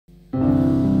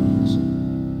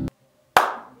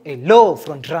Hello,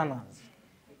 front runners.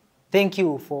 Thank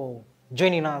you for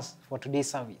joining us for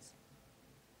today's service.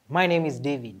 My name is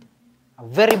David. A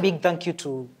very big thank you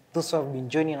to those who have been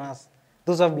joining us,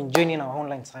 those who have been joining our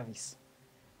online service.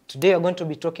 Today we're going to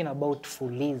be talking about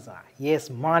FULIZA. Yes,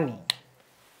 money.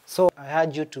 So I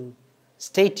urge you to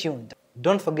stay tuned.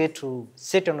 Don't forget to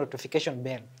set your notification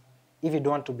bell if you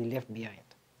don't want to be left behind.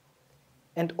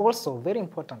 And also, very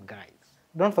important guys,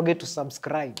 don't forget to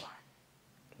subscribe,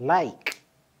 like,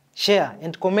 share,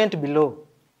 and comment below.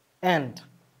 And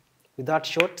without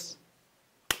short,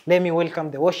 let me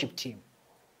welcome the worship team.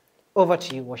 Over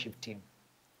to you, worship team.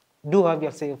 Do have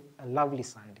yourself a lovely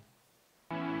Sunday.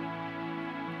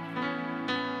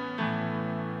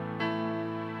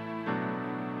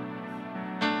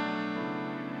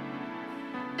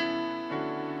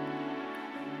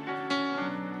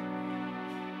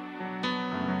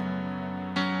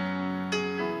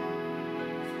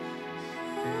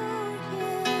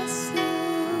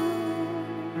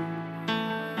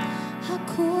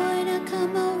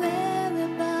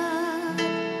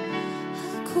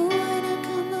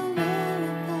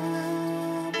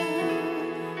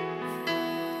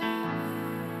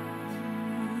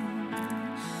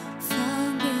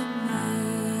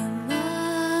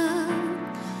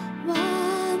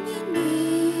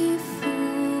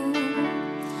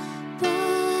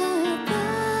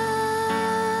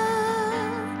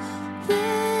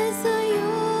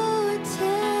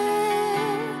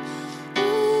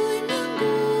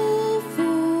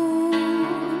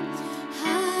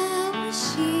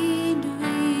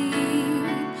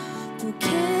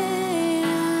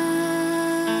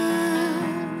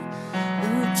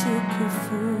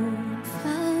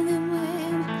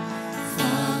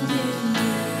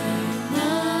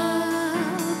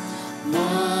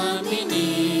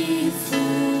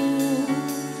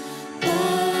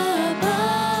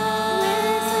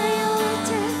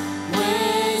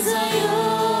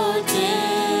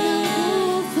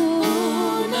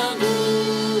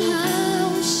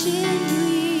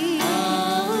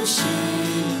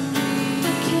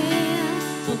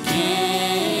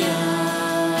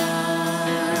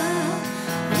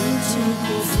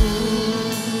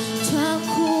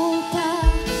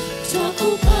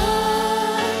 Twakupa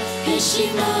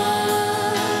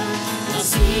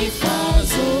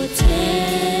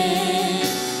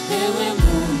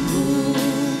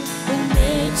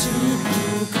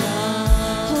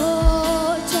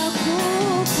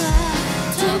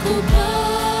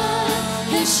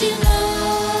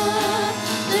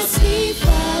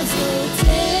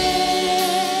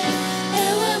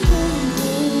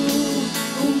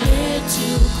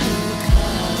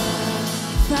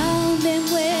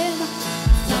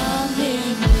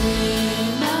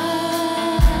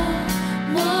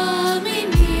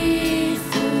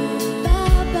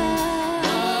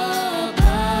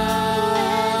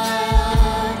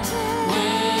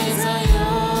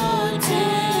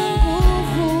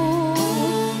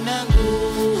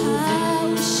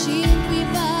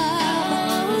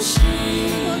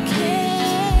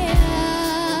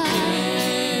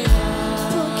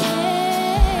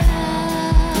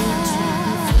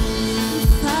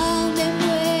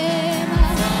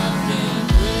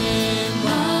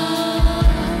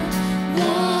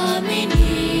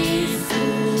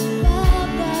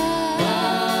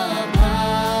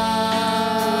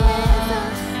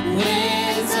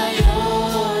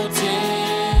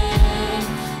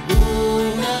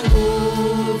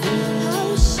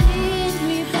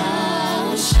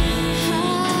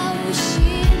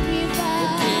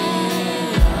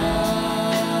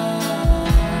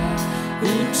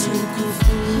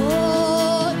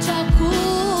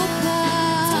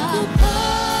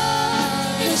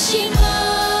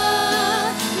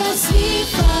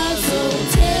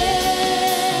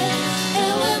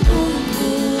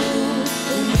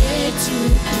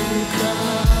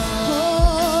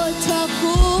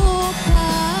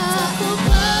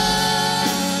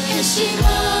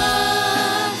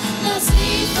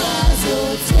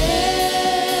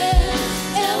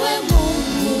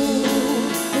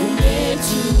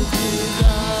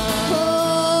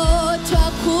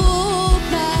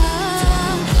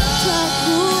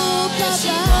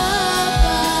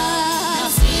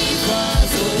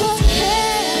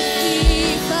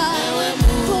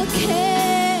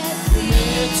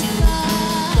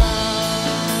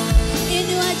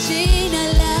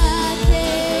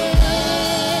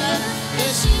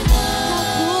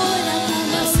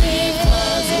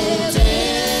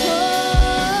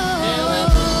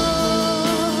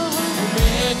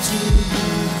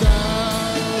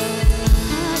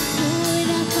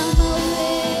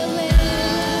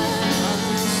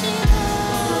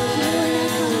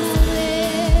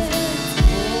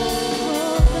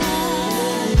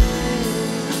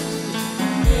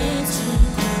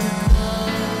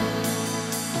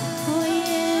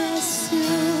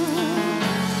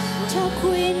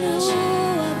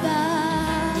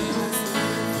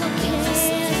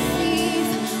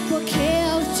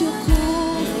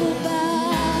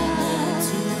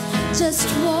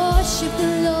just worship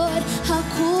the Lord.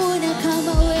 Hakuna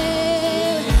kama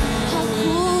wewe,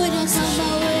 hakuna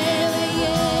kama wewe,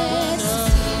 yes.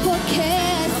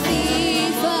 Pokea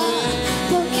sifa,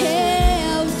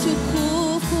 pokea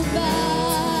utukufu Baba.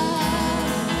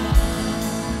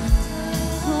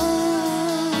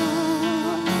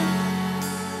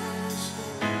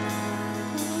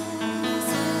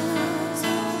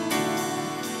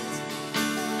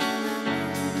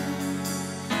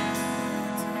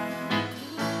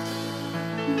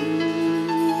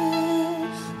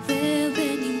 Wewe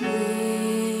ni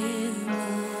mwema,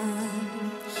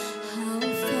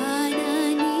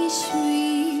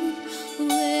 haufananishwi.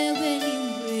 Wewe ni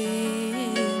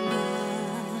mwema,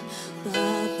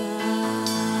 Baba,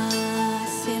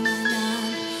 sema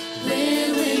nami.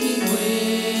 Wewe ni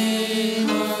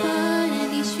mwema,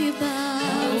 haufananishwi Baba,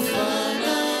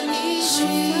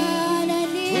 haufananishwi.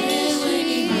 Wewe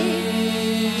ni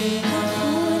mwema,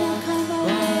 hakuna kama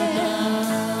wewe.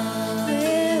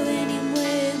 Wewe ni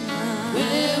mwema,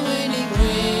 wewe ni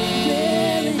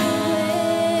mwema,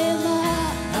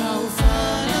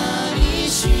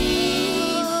 haufananishwi.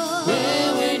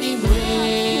 Wewe ni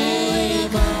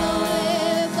mwema,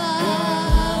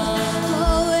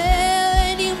 oh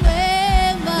wewe ni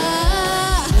mwema,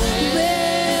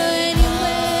 wewe ni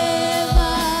mwema,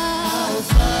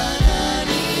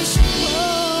 haufananishwi.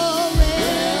 Oh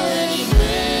wewe ni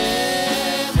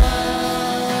mwema,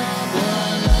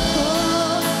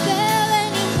 wewe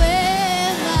ni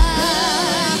mwema,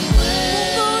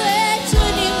 Mungu wetu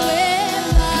ni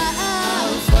mwema,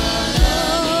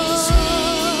 haufananishwi.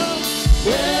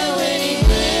 Wewe ni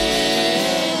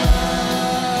mwema,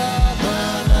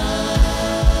 Bwana.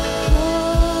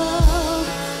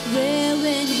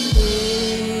 Wewe ni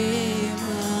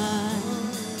mwema,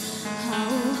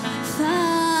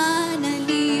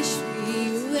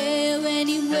 haufananishwi. Wewe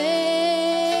ni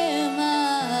mwema,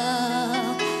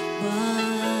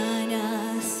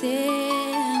 Bwana,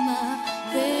 sema.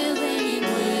 Wewe ni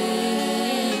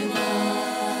mwema,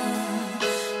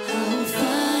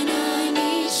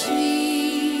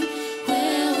 haufananishwi.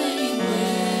 Wewe ni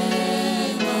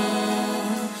mwema,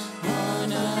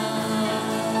 Bwana.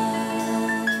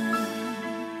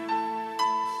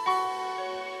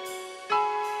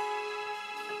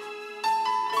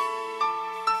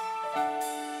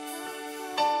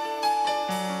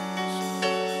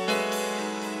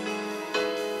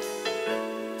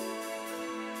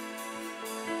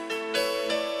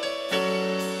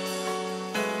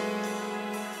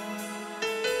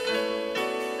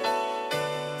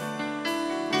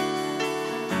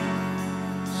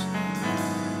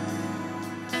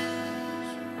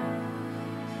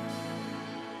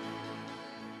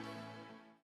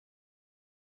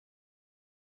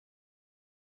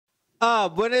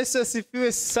 Bwana Yesu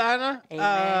asifiwe sana.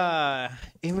 Amen.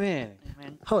 Amen.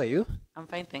 Amen. How are you? I'm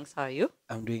fine, thanks. How are you?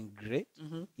 I'm doing great.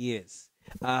 Yes.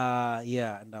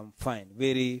 Yeah, and I'm fine.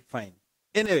 Very fine.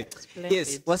 Anyway, Splendid.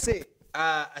 yes. Wase,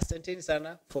 asanteni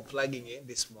sana for plugging in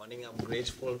this morning. I'm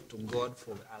grateful to God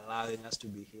for allowing us to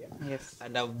be here. Yes.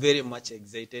 And I'm very much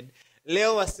excited.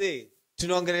 Leo wase,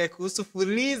 tunaongelea kuhusu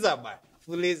FULIZA bana.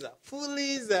 FULIZA.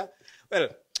 Well,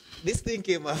 this thing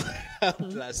came up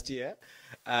last year,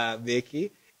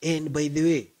 Becky. And by the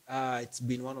way, it's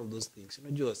been one of those things.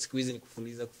 Unajua siku hizi ni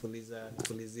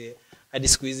kufulizie. Hadi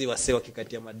siku hizi wase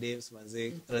wakikatia madems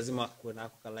manze lazima kuwe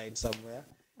nako ka line somewhere.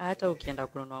 Hata ukienda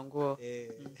kununua nguo.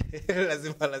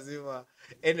 Lazima.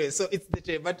 Anyway, so it's the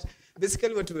trend. But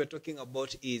basically what we were talking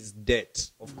about is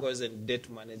debt, of course, and debt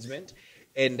management.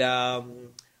 And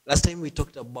last time we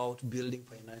talked about building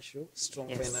strong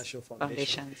financial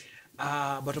foundation.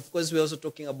 But of course, we're also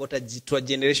talking about a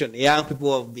generation. Young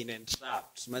people who have been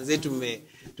entrapped. Manze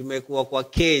tumekuwa kwa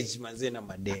cage, manze na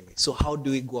madeni. So how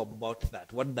do we go about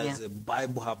that? What does the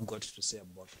Bible have got to say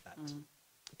about that?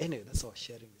 Anyway, that's our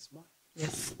sharing this morning.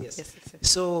 Yes.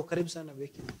 So, karibu sana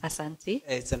Becky. Asante.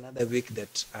 It's another week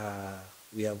that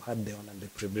we have had the honor and the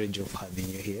privilege of having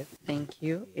you here. Thank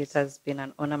you. It has been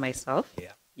an honor myself.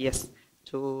 Yeah. Yes.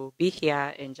 To be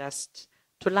here and just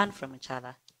to learn from each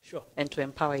other. Sure. And to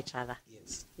empower each other.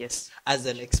 Yes. As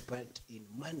an expert in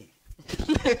money.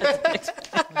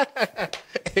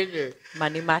 Anyway.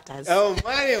 Money matters. Oh,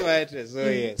 money matters. Oh,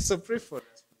 yes. So pray for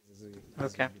us.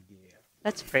 Okay.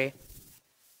 Let's pray.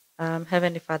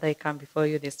 Heavenly Father, I come before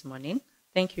you this morning.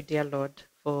 Thank you, dear Lord,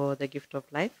 for the gift of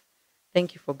life.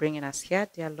 Thank you for bringing us here,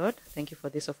 dear Lord. Thank you for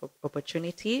this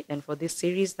opportunity and for this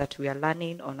series that we are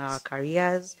learning on our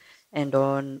careers and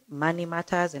on money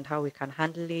matters and how we can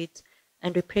handle it.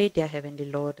 And we pray, dear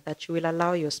Heavenly Lord, that you will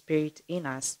allow your spirit in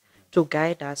us to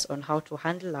guide us on how to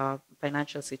handle our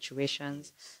financial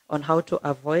situations, on how to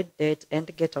avoid debt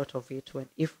and get out of it when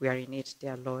if we are in it,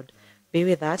 dear Lord. Be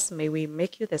with us. May we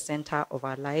make you the center of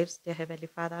our lives, dear Heavenly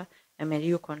Father, and may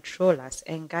you control us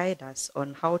and guide us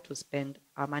on how to spend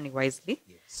our money wisely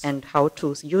and how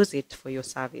to use it for your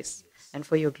service and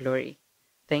for your glory.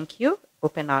 Thank you.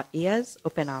 Open our ears,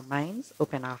 open our minds,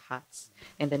 open our hearts.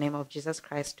 In the name of Jesus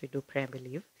Christ, we do pray and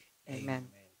believe. Amen.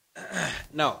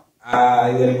 Now,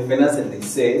 you're in finance and they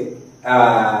say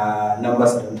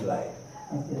numbers don't lie.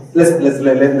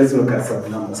 Let's look at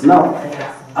some numbers. Now,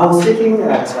 I was looking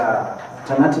at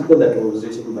an article that was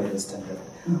written by the Standard.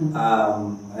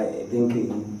 I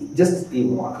think just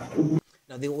in one.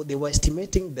 Now, they were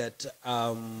estimating that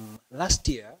last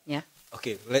year. Yeah.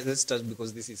 Okay, let's start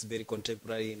because this is very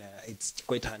contemporary and it's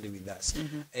quite handy with us.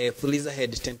 FULIZA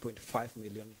had 10.5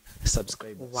 million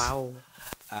subscribers. Wow.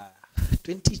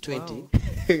 2020, wow.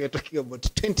 We're talking about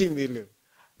 20 million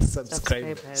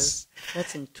subscribers.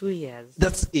 That's in 2 years.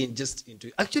 That's in just in 2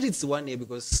 years. Actually, it's 1 year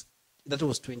because that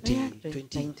was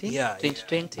 2020. Yeah,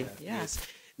 2020. Yeah. Yes.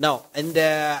 Now, and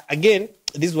again,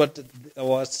 this is what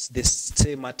was the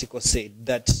same article said,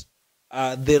 that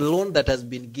the loan that has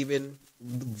been given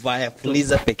via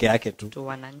FULIZA peke yake tu. To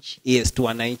wananchi. Yes, to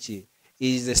wananchi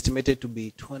is estimated to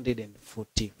be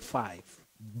 $245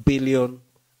 billion.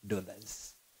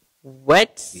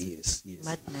 What? Yes.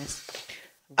 Madness.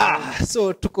 Wow.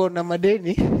 So tuko na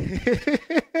madeni.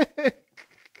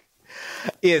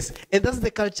 Yes, and that's the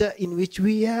culture in which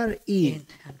we are in.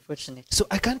 Unfortunately. So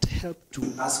I can't help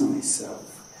to ask myself,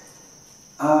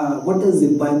 what does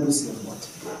the Bible say about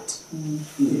debt?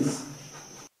 Yes.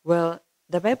 Well,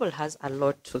 the Bible has a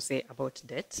lot to say about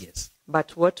debt. Yes.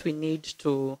 But what we need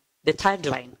to, the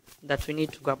tagline that we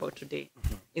need to go about today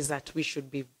is that we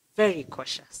should be very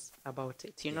cautious about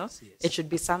it, you know? Yes. It should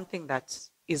be something that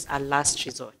is a last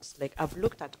resort. Like, I've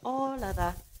looked at all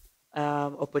other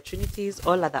opportunities,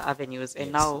 all other avenues,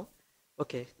 and now,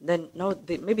 okay, then now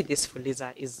maybe this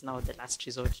FULIZA is now the last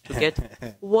resort to get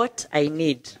what I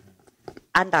need.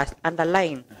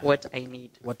 Underline what I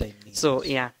need. What I need. So,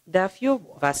 yeah, there are a few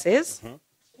verses. You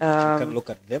can look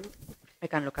at them. I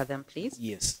can look at them, please.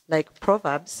 Yes. Like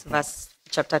Proverbs,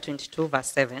 chapter 22,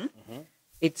 verse 7.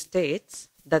 It states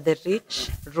that the rich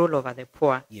rule over the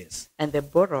poor. Yes. And the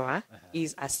borrower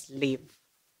is a slave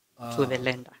to the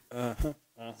lender.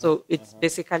 So it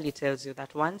basically tells you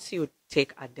that once you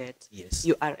take a debt,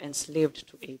 you are enslaved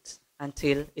to it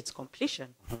until its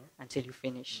completion, until you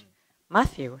finish.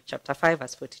 Matthew chapter 5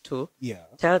 verse 42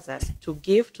 tells us to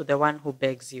give to the one who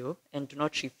begs you and do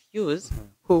not refuse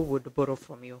who would borrow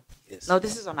from you. Yes. Now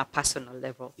this is on a personal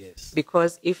level. Yes.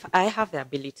 Because if I have the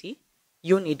ability,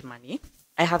 you need money,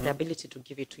 I have the ability to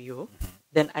give it to you,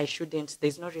 then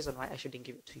there's no reason why I shouldn't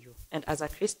give it to you. And as a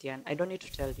Christian, I don't need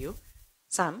to tell you,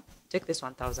 Sam, take this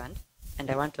 1,000 and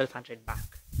I want 1,200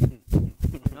 back. You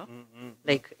know?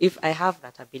 Like, if I have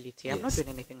that ability, I'm not doing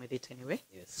anything with it anyway.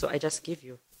 So I just give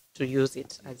you to use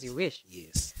it as you wish.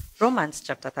 Yes. Romans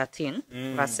chapter 13,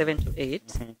 verse 7 to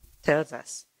 8 tells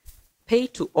us, pay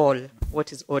to all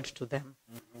what is owed to them.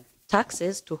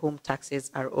 Taxes to whom taxes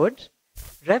are owed.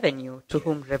 Revenue to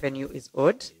whom revenue is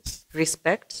owed.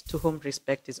 Respect to whom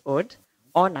respect is owed.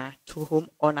 Honor to whom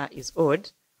honor is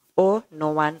owed. Owe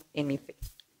no one anything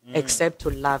except to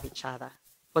love each other.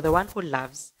 For the one who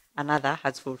loves another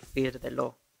has fulfilled the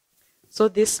law. So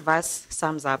this verse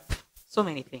sums up so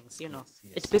many things, you know.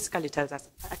 It basically tells us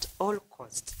at all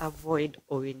costs, avoid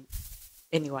owing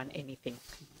anyone anything.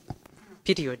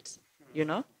 Period. You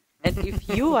know? And if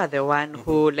you are the one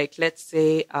who, like, let's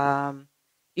say,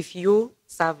 if you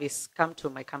come to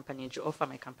my company and you offer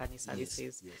my company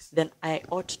services, then I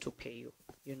ought to pay you,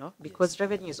 you know, because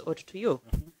revenue is owed to you.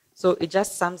 So it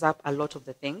just sums up a lot of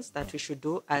the things that we should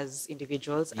do as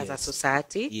individuals, as a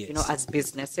society, you know, as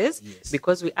businesses,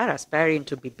 because we are aspiring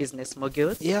to be business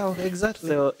moguls. Yeah, exactly.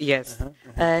 So, yes.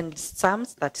 And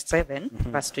Psalms 37,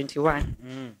 verse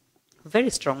 21, very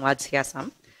strong words here,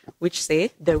 Sam, which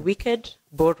say, the wicked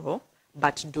borrow,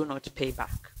 but do not pay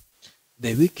back.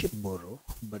 The wicked borrow,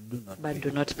 but do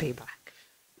not pay back.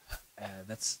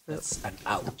 That's an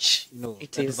ouch. You know,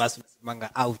 it is. Manga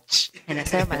ouch. And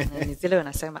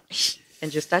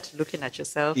you start looking at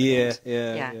yourself.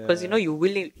 Yeah. Because you know you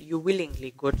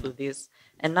willingly go to this,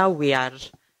 and now we are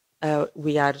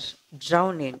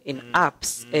drowning in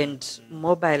apps and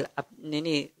mobile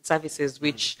services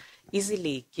which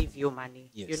easily give you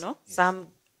money. You know, some.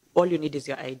 All you need is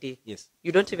your ID.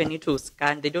 You don't even need to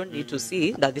scan. They don't need to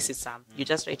see that this is Sam. You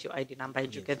just write your ID number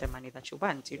and you get the money that you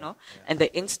want, you know. And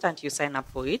the instant you sign up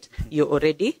for it, you're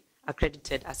already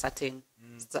accredited a certain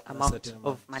amount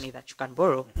of money that you can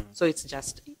borrow. So it's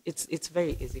just, it's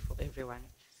very easy for everyone.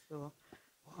 So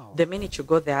Wow. the minute you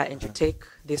go there and you take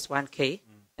this 1K,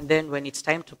 and then when it's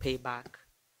time to pay back,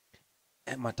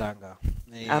 Matanga.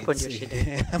 Hapo ndio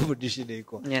shida. Hapo ndio shida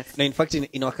iko. Yes. Now, in fact,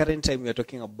 in our current time, we are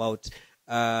talking about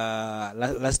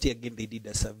last year again, they did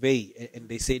a survey and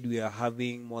they said we are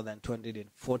having more than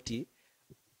 240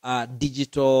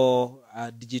 digital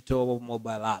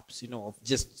mobile apps, of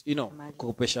just, Imagine.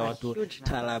 Kopesha A watu, huge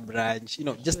number. Tala branch,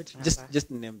 huge just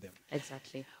name them.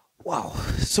 exactly. Wow.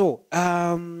 So,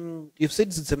 you've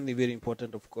said something very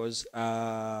important, of course,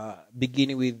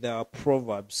 beginning with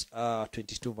Proverbs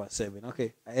 22 verse 7.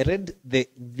 Okay. I read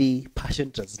the Passion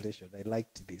Translation. I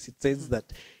liked this. It says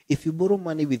that if you borrow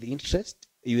money with interest,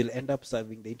 you will end up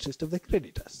serving the interest of the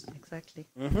creditors. Exactly.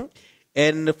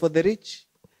 And for the rich,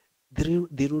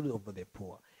 they rule over the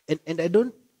poor. And I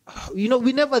don't, we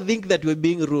never think that we're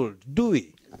being ruled, do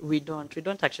we? We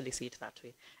don't actually see it that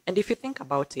way. And if you think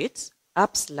about it,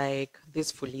 apps like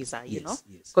this FULIZA, Yes.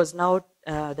 because now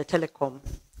the telecom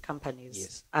companies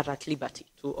Yes. are at liberty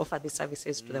to offer these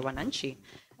services to the Wananchi.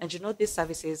 And these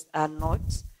services are not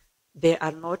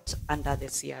under the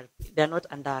CRP. They're not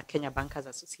under Kenya Bankers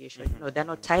Association. They're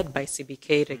not tied by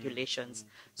CBK regulations.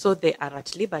 So they are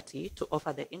at liberty to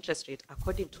offer the interest rate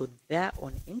according to their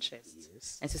own interests.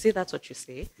 Yes. And see, that's what you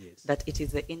say, Yes. that it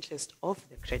is the interest of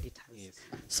the creditors. Yes.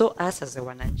 So us as a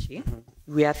Wananchi,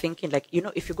 we are thinking like,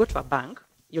 if you go to a bank,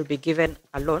 you'll be given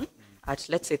a loan at,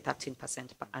 let's say,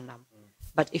 13% per annum.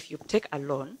 But if you take a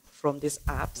loan from these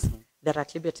apps, they're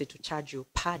at liberty to charge you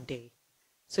per day.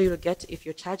 So you'll get, if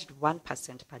you're charged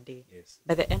 1% per day, Yes.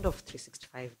 by the end of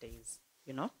 365 days,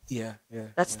 Yeah.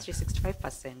 that's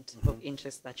 365% of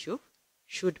interest that you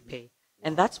should pay.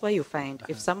 And that's why you find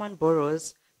if someone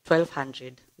borrows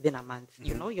 1,200 within a month,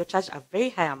 you're charged a very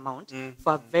high amount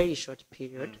for a very short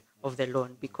period of the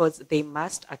loan, because they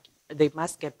must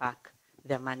get back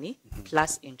their money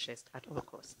plus interest at all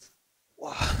costs.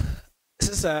 Wow.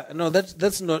 Sister, no,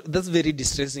 that's very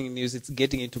distressing news. It's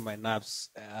getting into my nerves,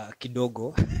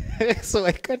 kidogo. So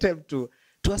I can't help to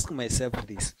ask myself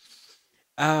this: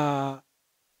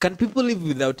 can people live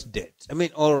without debt?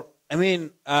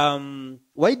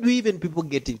 Why do even people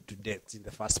get into debt in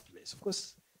the first place? Of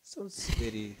course, it sounds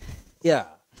very, yeah.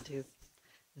 It is.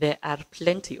 There are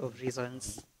plenty of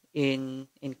reasons in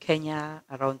Kenya,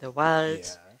 around the world.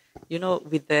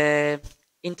 With the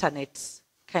internet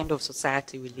kind of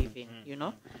society we live in,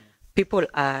 people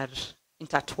are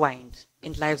intertwined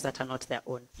in lives that are not their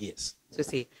own. Yes. So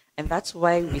see, and that's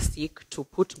why we seek to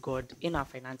put God in our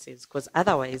finances, because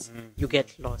otherwise you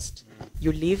get lost.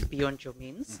 You live beyond your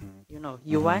means.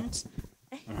 You want,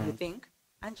 you think,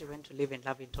 Angie went to live in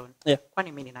Lavington. Yeah.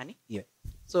 Kwani mimi ni nani? Yeah.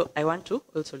 So I want to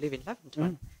also live in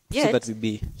Lavington. So Yet, that we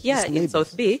be here just in neighbors.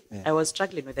 South B, Yeah. I was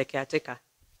struggling with the caretaker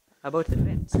about the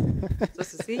rent. So you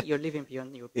see, you're living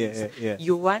beyond your means. Yeah.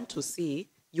 You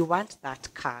want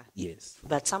that car Yes.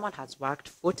 that someone has worked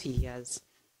 40 years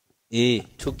Eh.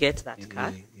 to get that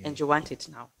car, yeah. and you want it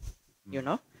now,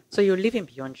 So you're living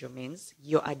beyond your means.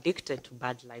 You're addicted to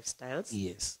bad lifestyles.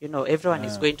 Yes. Everyone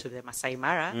is going to the Masai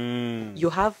Mara. You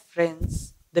have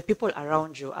friends. The people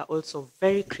around you are also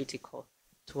very critical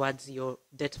towards your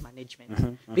debt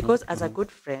management. Because as a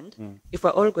good friend, if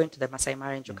we're all going to the Masai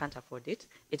Mara and you can't afford it,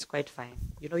 it's quite fine.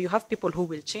 You have people who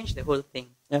will change the whole thing.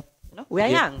 Yep. We are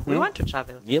young. We want to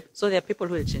travel. Yep. So there are people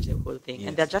who will change the whole thing. Yes.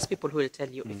 And there are just people who will tell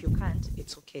you, if you can't,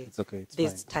 it's okay. It's okay. It's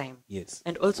There's fine. time. Yes.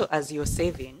 And also as you're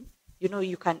saving,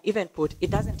 you can even put, it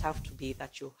doesn't have to be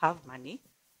that you have money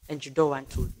and you don't want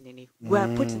to, we are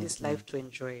put in this life to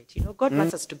enjoy it. God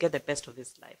wants us to get the best of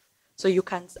this life. So you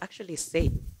can actually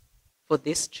save for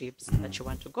these trips that you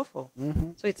want to go for.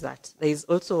 So it's that.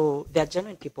 There are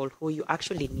genuine people who you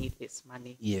actually need this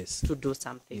money Yes. to do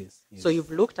something. Yes, yes. So you've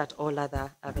looked at all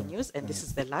other avenues, and this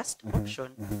is the last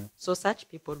option. So such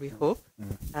people, we hope,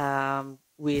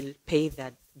 will pay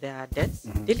their debts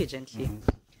diligently.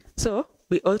 So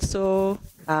we also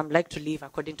like to live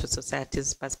according to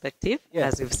society's perspective, Yeah.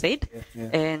 as we've said, Yeah.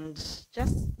 and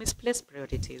just misplaced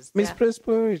priorities. Misplaced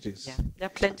priorities. There are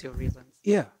plenty of reasons.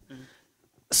 Yeah.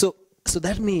 So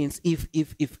that means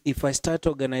if I start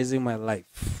organizing my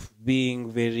life,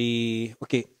 being very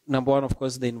number one, of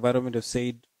course, the environment of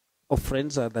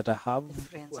friends that I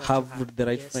have the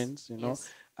right Yes. friends, Yes.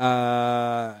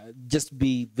 just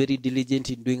be very diligent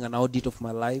in doing an audit of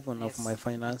my life and of Yes, my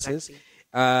finances. exactly.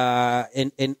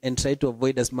 And try to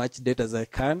avoid as much debt as I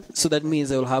can. So that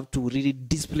means I will have to really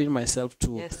discipline myself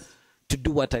to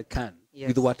do what I can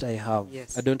with what I have.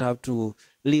 Yes. I don't have to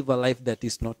live a life that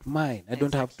is not mine. I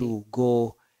don't have to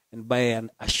go and buy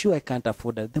a shoe I can't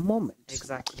afford at the moment.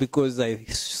 Exactly. Because I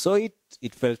saw it,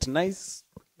 it felt nice.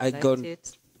 I Liked got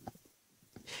it.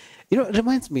 You know, it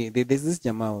reminds me, there's this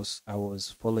Jama I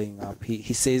was following up.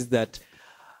 He says that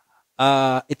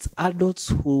it's adults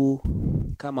who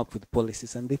come up with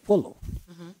policies and they follow.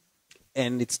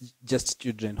 And it's just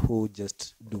children who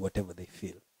just do whatever they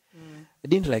feel. I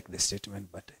didn't like the statement,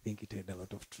 but I think it had a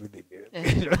lot of truth in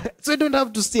it. So I don't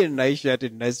have to see a nice shirt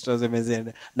and nice trousers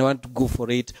and I want to go for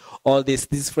it. All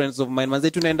these friends of mine, man,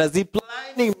 they tunaenda zip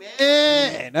lining,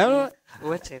 man.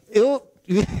 What if?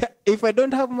 If I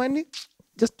don't have money,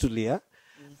 just tulia.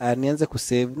 Nianze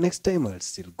kusave. Next time I'll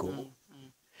still go.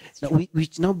 Now,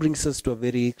 which now brings us to a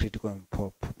very critical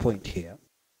point here,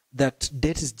 that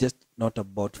debt is just not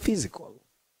about physical.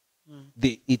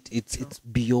 It's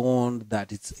beyond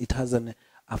that. It has a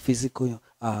physical,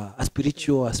 a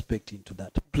spiritual aspect into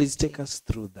that. Please take us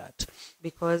through that.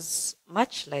 Because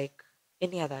much like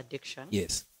any other addiction,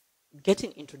 Yes.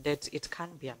 getting into debt, it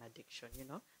can be an addiction,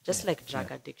 just like drug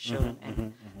addiction.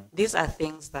 And these are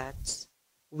things that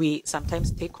we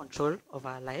sometimes take control of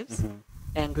our lives.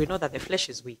 And we know that the flesh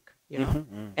is weak,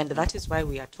 and that is why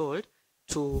we are told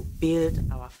to build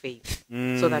our faith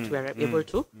so that we are able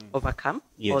to overcome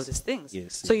all these things.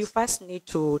 So you first need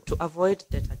to avoid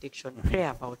debt addiction, pray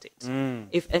about it.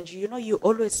 And you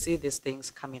always see these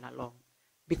things coming along,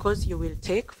 because you will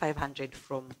take 500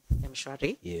 from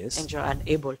Mshwari and you're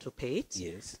unable to pay it.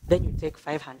 Then you take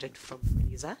 500 from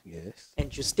FULIZA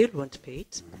and you still won't pay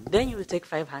it. Then you will take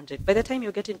 500. By the time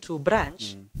you get into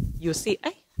branch, you see,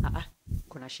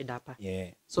 kuna shida hapa.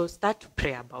 So start to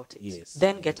pray about it.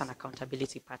 Then get an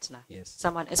accountability partner.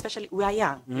 Someone, especially we are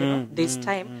young, this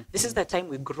is the time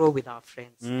we grow with our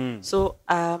friends. So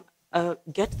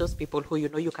get those people who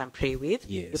you can pray with,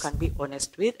 you can be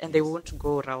honest with, and they won't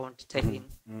go around telling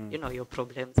your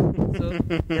problems.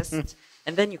 So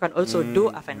and then you can also do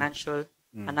a financial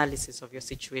analysis of your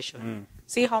situation.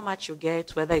 See how much you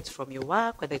get, whether it's from your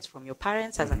work, whether it's from your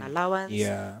parents as an allowance,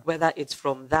 whether it's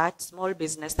from that small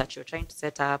business that you're trying to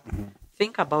set up.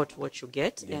 Think about what you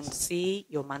get and see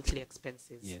your monthly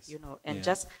expenses, and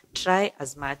just try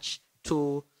as much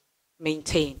to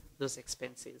maintain those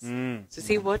expenses. So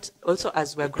see what, also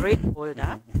as we're growing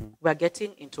older, we're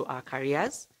getting into our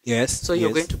careers. So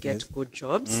you're going to get good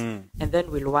jobs, and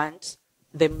then we'll want,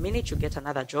 the minute you get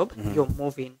another job, you're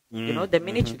moving. The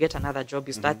minute you get another job,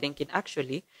 you start thinking,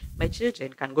 actually, my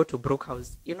children can go to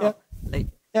Brookhouse,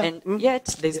 and yet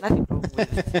there's nothing wrong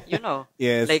with,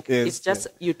 it's just,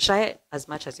 you try as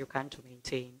much as you can to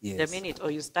maintain. The minute, or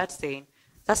you start saying,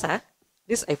 Sasa,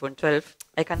 this iPhone 12,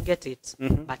 I can get it,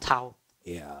 but how?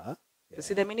 You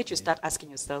see, the minute you start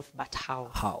asking yourself, but how?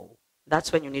 How?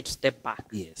 That's when you need to step back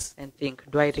and think,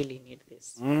 do I really need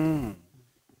this?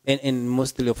 And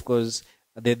mostly, of course,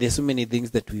 there's so many things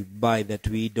that we buy that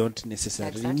we don't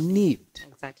necessarily need.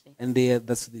 And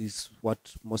that is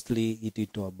what mostly eat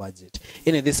into our budget.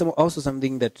 Anyway, there's also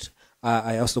something that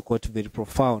I also quote very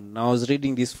profound. Now, I was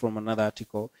reading this from another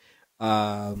article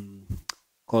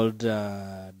called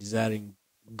Desiring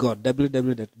God,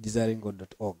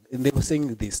 www.desiringgod.org. And they were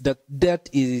saying this, that debt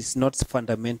is not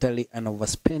fundamentally an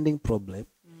overspending problem.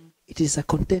 It is a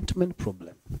contentment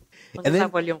problem. And then,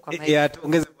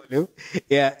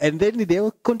 and then they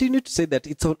will continue to say that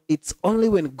it's only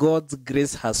when God's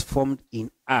grace has formed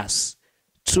in us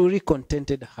truly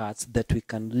contented hearts that we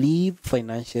can live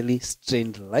financially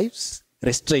restrained lives,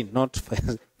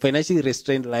 financially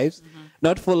restrained lives,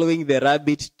 not following the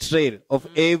rabbit trail of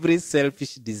every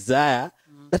selfish desire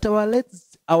that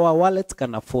our wallets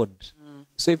can afford.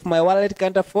 So if my wallet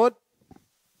can't afford,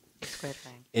 it's quite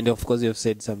fine. And of course, you have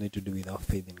said something to do with our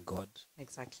faith in God.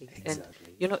 Exactly. And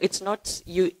it's not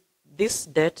this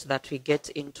debt that we get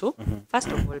into. First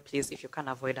of all, please, if you can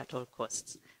avoid at all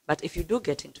costs. But if you do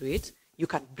get into it, you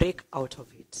can break out of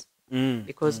it.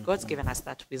 Because God's given us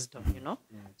that wisdom,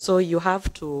 So you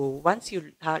have to, once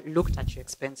you looked at your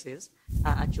expenses,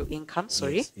 at your income,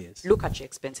 look at your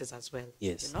expenses as well.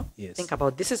 Think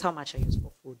about, this is how much I use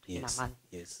for food in a month.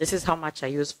 This is how much I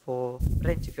use for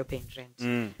rent if you're paying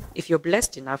rent. If you're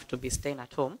blessed enough to be staying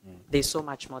at home, there's so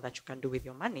much more that you can do with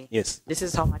your money. This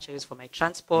is how much I use for my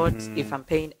transport. If I'm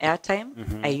paying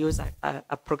airtime, I use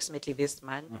approximately this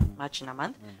much in a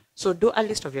month. So do a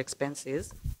list of your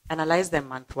expenses, analyze them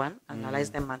month 1, analyze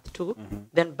them month 2.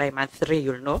 Then by month 3,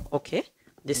 you'll know, okay,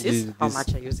 this is how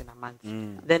much I use in a month.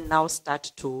 Then now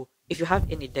start to, if you have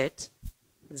any debt,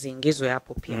 zingizwe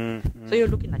hapo pia. So you're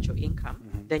looking at your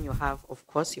income. Then you have, of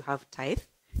course, you have tithe,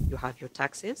 you have your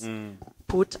taxes,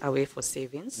 put away for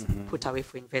savings, put away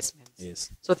for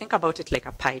investments. So think about it like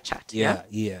a pie chart.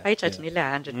 Pie chart nearly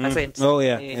 100%.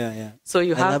 So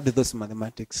you have, I love those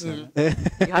mathematics. You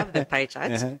have the pie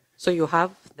chart. So you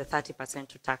have the 30%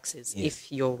 to taxes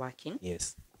if you're working.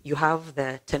 you have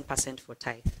the 10% for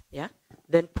tithe, yeah?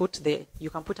 Then you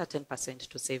can put a 10%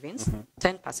 to savings,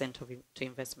 10% to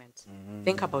investments.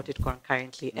 Think about it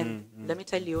concurrently. And let me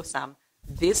tell you, Sam,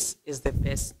 this is the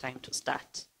best time to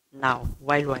start now,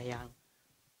 while we're young.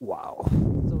 Wow.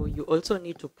 So you also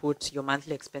need to put your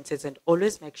monthly expenses and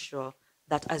always make sure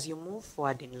that as you move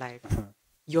forward in life,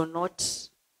 you're not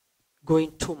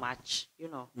going too much,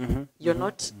 You're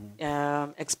not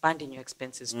expanding your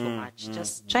expenses too much.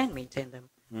 Just try and maintain them.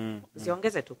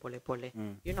 Ziongeze tu pole pole.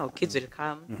 Kids will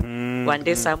come. One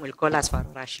day Sam will call us for a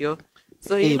ratio.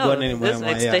 So, those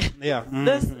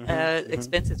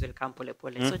expenses will come pole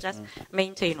pole. So just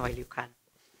maintain while you can.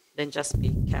 Then just be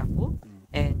careful.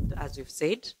 And as we've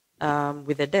said,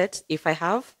 with the debt, if I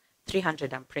have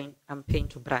 300 I'm paying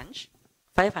to branch,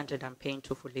 500 I'm paying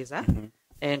to FULIZA,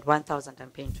 and 1,000 I'm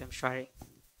paying to Mshwari,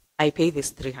 I pay this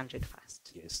 300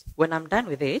 first. Yes. When I'm done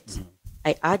with it,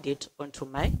 I add it onto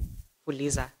my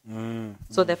FULIZA.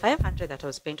 So the 500 that I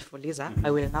was paying to FULIZA,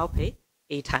 I will now pay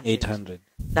 800. 800.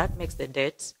 That makes the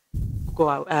debt go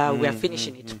out. We are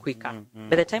finishing it quicker.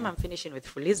 By the time I'm finishing with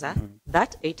FULIZA,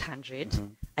 that 800,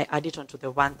 I add it onto the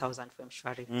 1,000 for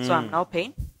Mshwari. So I'm now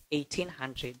paying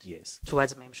 1,800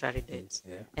 towards my Mshwari debt.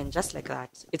 And just like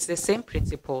that, it's the same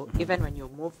principle, even when you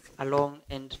move along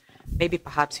and maybe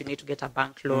perhaps you need to get a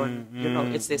bank loan,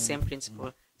 it's the same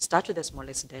principle. Start with the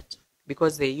smallest debt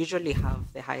because they usually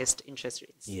have the highest interest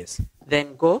rates. Yes.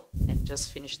 Then go and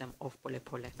just finish them off pole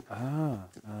pole.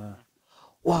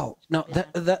 Wow. Now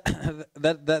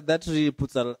that really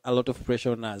puts a lot of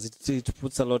pressure on us. It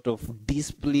puts a lot of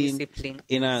discipline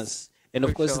in us. And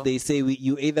of course, they say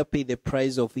you either pay the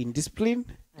price of indiscipline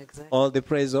or the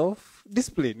price of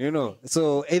discipline,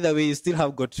 So either way, you still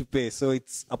have got to pay. So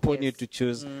it's upon you to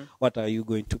choose what are you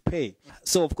going to pay.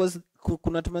 So of course,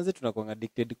 kuna tumanze tunakuwa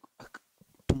addicted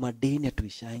tumadeni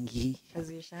atuishangi.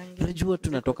 Unajua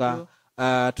tunatoka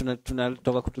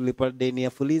tunatoka kutulipa deni ya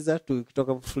FULIZA,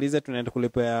 tukitoka FULIZA tunaenda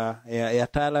kulipa ya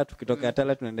Tala, tukitoka ya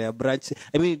Tala tunaenda ya branch.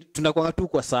 I mean tunakuwa tu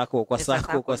kwa sako.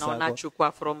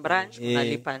 Unachukua from branch,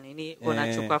 unalipa nini,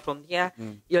 unachukua from here.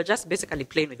 You're just basically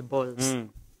playing with balls.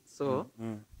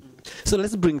 So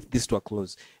let's bring this to a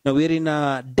close. Now we're in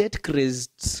a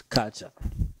debt-crazed culture.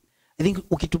 I think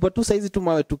ukitupa tu saizi tu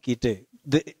mawe tu kite.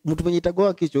 Mtu mwenye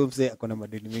itagoa kichwa mse akona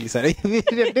madeni mingi sana.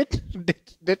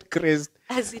 Debt crazed.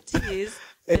 As it is,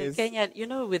 Kenya,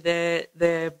 with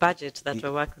the budget that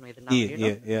we're working with now,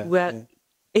 we're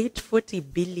 840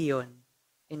 billion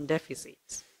in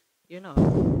deficit.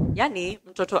 Yani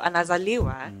mtoto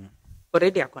anazaliwa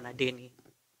already akona deni.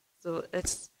 So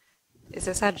it's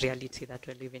a sad reality that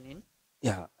we're living in.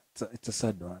 Yeah, it's a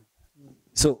sad one.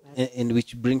 So and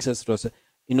which brings us to also,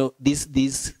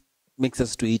 this makes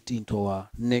us to eat into our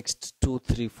next 2,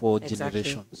 3, 4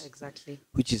 generations. Exactly.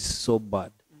 Which is so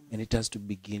bad. And it has to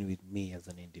begin with me as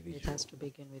an individual. It has to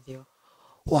begin with you.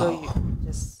 Wow.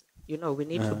 So we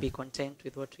need to be content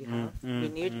with what we have. We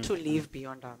need to live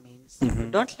beyond our means.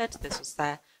 Don't let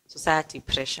the society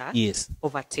pressure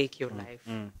overtake your life.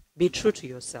 Be true to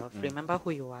yourself. Remember who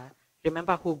you are.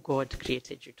 Remember who God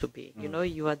created you to be.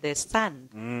 You are the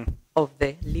son of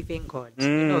the living God.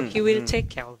 He will take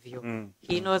care of you.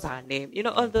 He knows our name.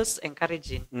 All those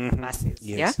encouraging verses.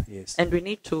 Yes. And we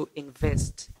need to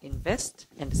invest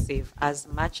and save as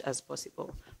much as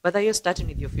possible. Whether you're starting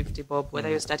with your 50 bob, whether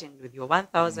you're starting with your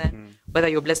 1,000, whether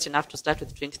you're blessed enough to start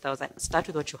with 20,000, start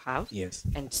with what you have. Yes.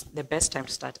 And the best time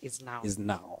to start is now.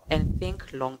 And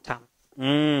think long term.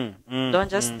 Don't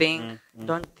just think.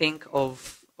 Don't think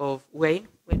of we're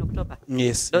in October.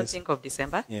 Don't think of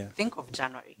December. Think of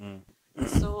January.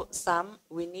 So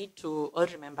we need to all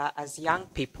remember as young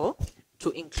people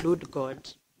to include God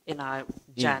in our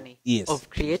journey of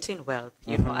creating wealth.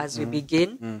 As we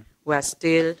begin, we're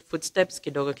still footsteps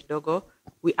kidogo kidogo.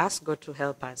 We ask God to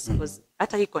help us because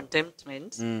at hii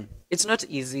contentment, it's not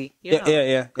easy.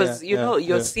 Because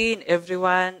you're seeing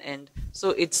everyone, and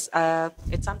so it's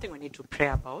something we need to pray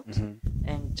about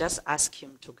and just ask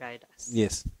Him to guide us.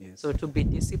 Yes. So to be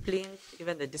disciplined,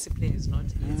 even the discipline is not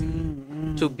easy.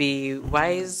 To be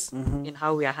wise in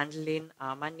how we are handling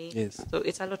our money. So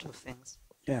it's a lot of things.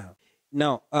 Yeah.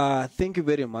 Now, thank you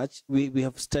very much. We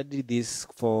have studied this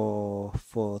for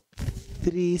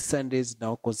 3 Sundays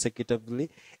now consecutively,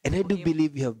 and I do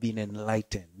believe you have been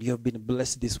enlightened. You have been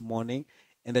blessed this morning,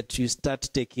 and that you start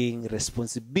taking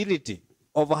responsibility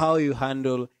over how you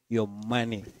handle your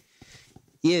money.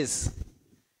 Yes,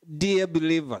 dear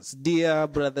believers, dear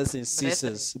brothers and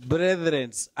sisters,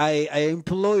 brethren, I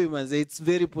implore you, man, it's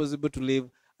very possible to live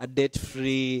a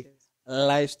debt-free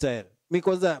lifestyle.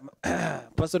 because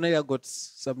personally I got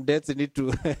some debts I need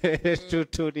to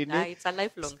to renew. It's a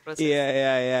lifelong process.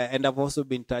 Yeah. And I've also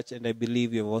been touched, and I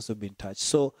believe you've also been touched.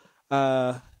 So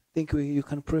I think you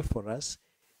can pray for us,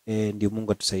 and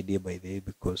Mungu tusaidie by the way,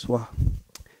 because wow,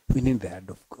 we need the hand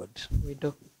of God. We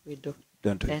do.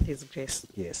 Don't we? And His grace.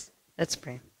 Yes. Let's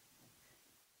pray.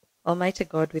 Almighty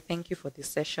God, we thank you for this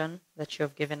session that you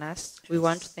have given us. We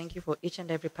want to thank you for each and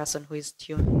every person who is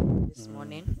tuned in this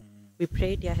morning. We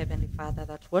pray, dear Heavenly Father,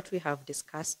 that what we have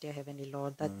discussed, dear Heavenly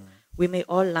Lord, that we may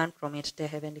all learn from it, dear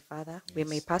Heavenly Father. Yes. We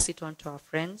may pass it on to our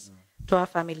friends, to our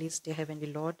families, dear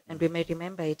Heavenly Lord, and we may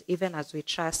remember it even as we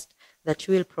trust that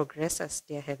you will progress us,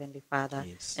 dear Heavenly Father,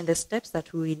 yes. and the steps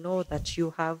that we know that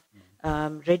you have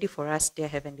ready for us, dear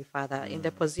Heavenly Father, in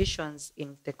the positions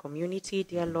in the community,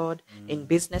 dear Lord, in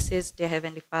businesses, dear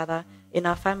Heavenly Father, in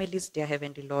our families, dear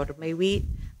Heavenly Lord. May we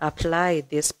apply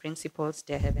these principles,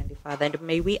 dear Heavenly Father, and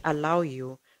may we allow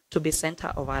you to be center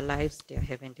of our lives, dear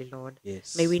Heavenly Lord.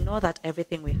 Yes. May we know that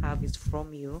everything we have is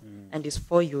from you and is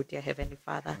for you, dear Heavenly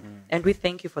Father. And we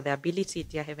thank you for the ability,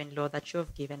 dear Heavenly Lord, that you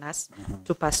have given us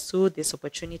to pursue these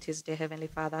opportunities, dear Heavenly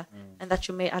Father, and that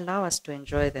you may allow us to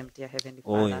enjoy them, dear Heavenly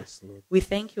Father. Yes, Lord. We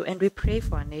thank you and we pray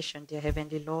for our nation, dear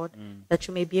Heavenly Lord, that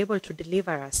you may be able to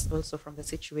deliver us also from the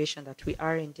situation that we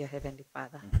are in, dear Heavenly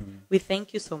Father. We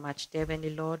thank you so much, dear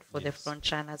Heavenly Lord, for the Front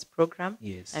Channels program.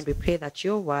 Yes. And we pray that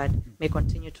your word may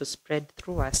continue to spread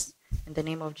through us. In the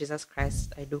name of Jesus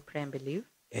Christ, I do pray and believe.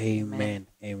 Amen.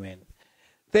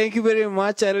 Thank you very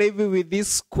much. I leave you with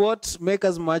this quote: make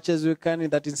as much as you can, in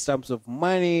that in terms of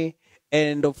money,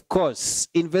 and of course,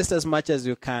 invest as much as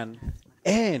you can,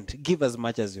 and give as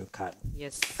much as you can.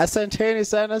 Yes. Asanteni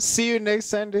sana. See you next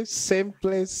Sunday, same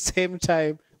place, same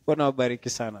time. Bwana wabariki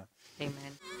sana.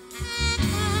 Amen.